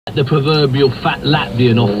The proverbial fat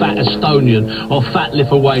Latvian or fat Estonian or fat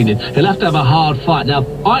Lithuanian. He'll have to have a hard fight. Now,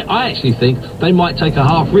 I actually think they might take a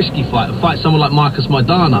half risky fight and fight someone like Marcus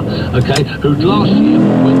Maidana, okay, who last year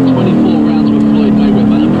went 24 rounds with Floyd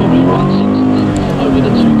Mayweather and probably won 6 of them over the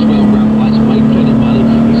 2 12-round fights, made plenty of money.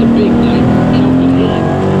 He's a big name. Kelvin Lee.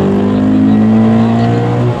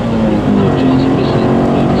 No chance of missing him.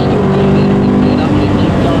 He'll still be there. He'll get up and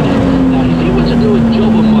keep going in. Now, if he were to do a job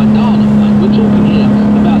on Maidana, mate, we're talking here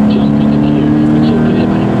about jumping the queue. We're talking here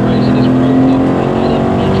about him raising his profile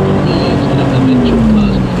and extra millions and an eventual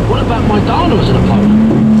purse. What about Maidana as an opponent?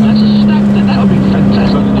 That's a stack. That would be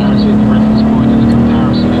fantastic. So the narrative, the reference point and the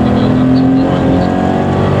comparison in the build-up to the fight is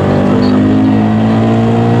some of the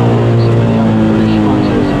other British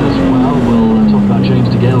fighters as well. We'll talk about James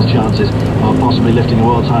DeGale's chances of possibly lifting a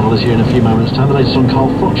world title this year in a few moments' time. The latest on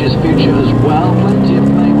Cole Froch's future as well. Plenty of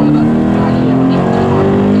Mayweather back here on Champions Fight.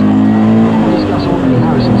 We'll discuss Anthony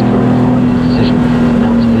Harrison's career following his decision to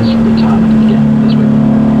announce his retirement again this week.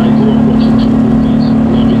 I grew up watching two movies,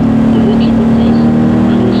 loving the Rocky movies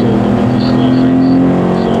and also the movie Scarface.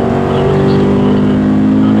 So when I went into the market, it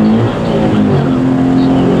came out to the Mandela. So I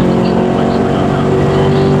wanted to control my career out of the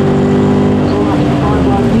cost. That's all after the 5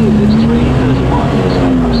 Live News. It's 3:35 here,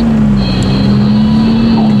 stay posted.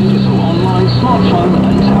 On digital, online, smartphone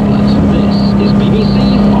and tablet, this is BBC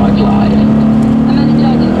 5 Live. A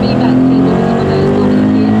meningitis B vaccine will become available this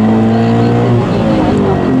year for first week in the UK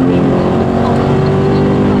after agreement with Scotland, which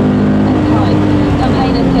will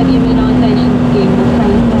campaign a steady immunisation scheme will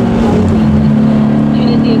save men and babies.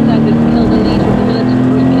 Tunisia's Zagreb killed a leader of the militant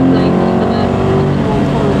group it blamed for the murder of 21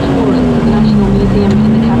 foreign tourists at the National Museum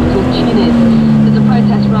in the capital Tunis. There's a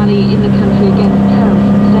protest rally in the country against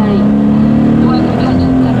terrorism today. The Work and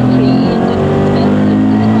Pensions Secretary Ian Smith described the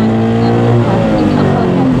plan to cut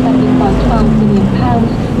welfare spending by £12 billion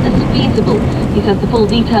as feasible. He says the full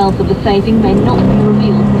details of the saving may not be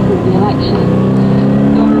revealed before the election.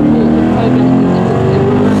 There are reports of progress in talks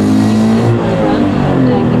over Iran's nuclear program.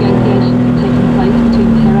 Today, negotiations have taken place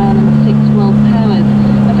between Tehran and the 6 world powers.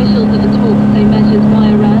 Officials at the talks say measures by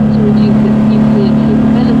Iran to reduce its nuclear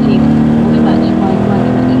capabilities will be matched by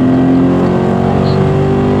gradual action.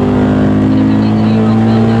 A 52-year-old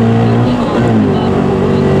builder has been charged with the murder of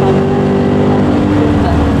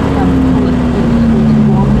a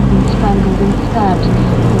woman strangled and stabbed.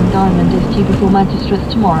 Diamond is due before magistrates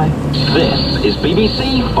tomorrow. This is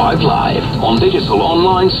BBC 5 Live on digital,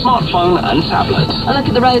 online, smartphone and tablet. A look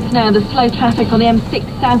at the roads now. There's slow traffic on the M6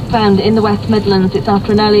 southbound in the West Midlands. It's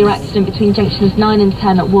after an earlier accident between junctions 9 and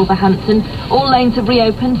 10 at Wolverhampton. All lanes have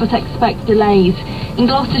reopened, but expect delays. In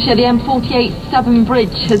Gloucestershire, the M48 Severn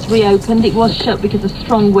Bridge has reopened. It was shut because of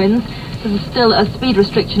strong winds. There's still a speed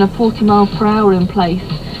restriction of 40 miles per hour in place.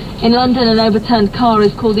 In London, an overturned car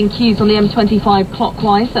is causing queues on the M25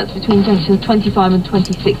 clockwise. That's between junctions 25 and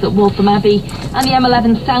 26 at Waltham Abbey. And the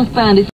M11 southbound is